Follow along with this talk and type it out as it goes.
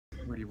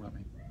Where do you want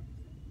me?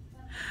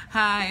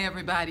 Hi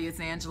everybody, it's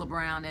Angela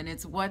Brown and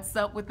it's What's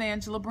Up with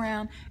Angela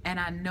Brown,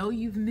 and I know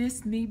you've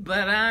missed me,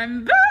 but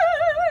I'm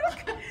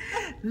back!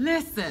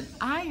 Listen,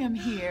 I am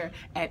here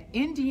at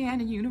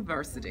Indiana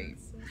University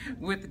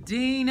with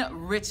Dean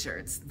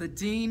Richards, the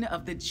Dean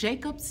of the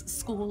Jacobs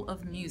School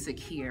of Music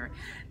here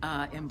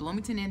in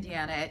Bloomington,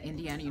 Indiana at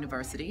Indiana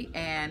University.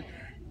 And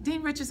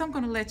Dean Richards, I'm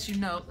going to let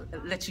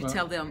you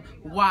tell them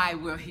why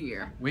we're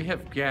here. We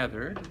have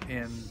gathered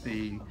in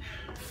the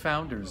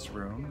Founders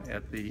Room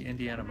at the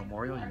Indiana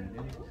Memorial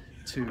Union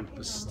to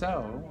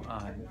bestow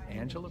on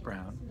Angela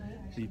Brown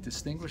the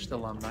Distinguished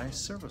Alumni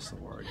Service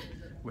Award,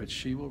 which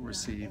she will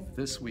receive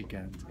this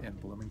weekend in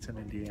Bloomington,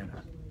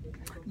 Indiana.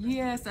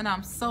 Yes, and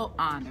I'm so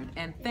honored,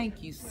 and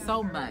thank you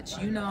so much.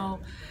 You know,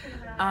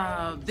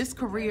 this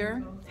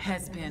career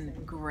has been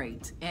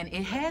great, and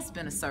it has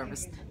been a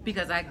service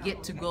because I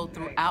get to go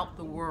throughout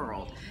the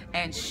world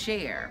and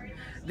share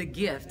the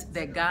gift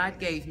that God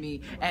gave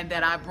me and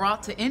that I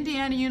brought to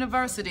Indiana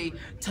University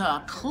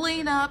to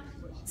clean up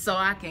so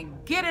I can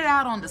get it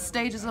out on the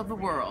stages of the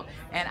world.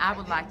 And I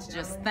would like to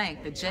just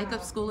thank the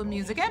Jacobs School of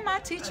Music and my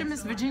teacher,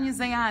 Miss Virginia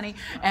Zayani,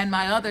 and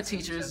my other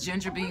teachers,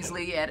 Ginger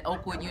Beasley at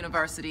Oakwood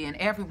University, and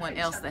everyone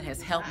else that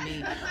has helped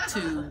me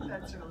to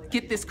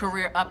get this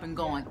career up and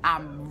going.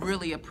 I'm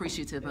really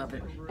appreciative of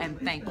it, and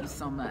thank you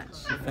so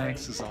much. The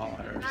thanks is all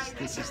ours.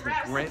 This is the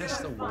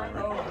greatest award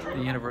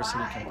the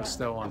university can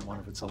bestow on one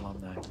of its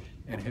alumni,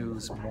 and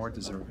who's more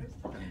deserving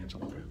than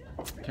Angela Brown.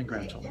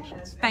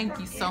 Congratulations. Thank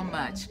you so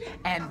much.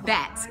 And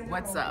that's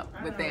What's Up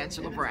with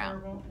Angela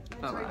Brown.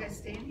 Bye-bye.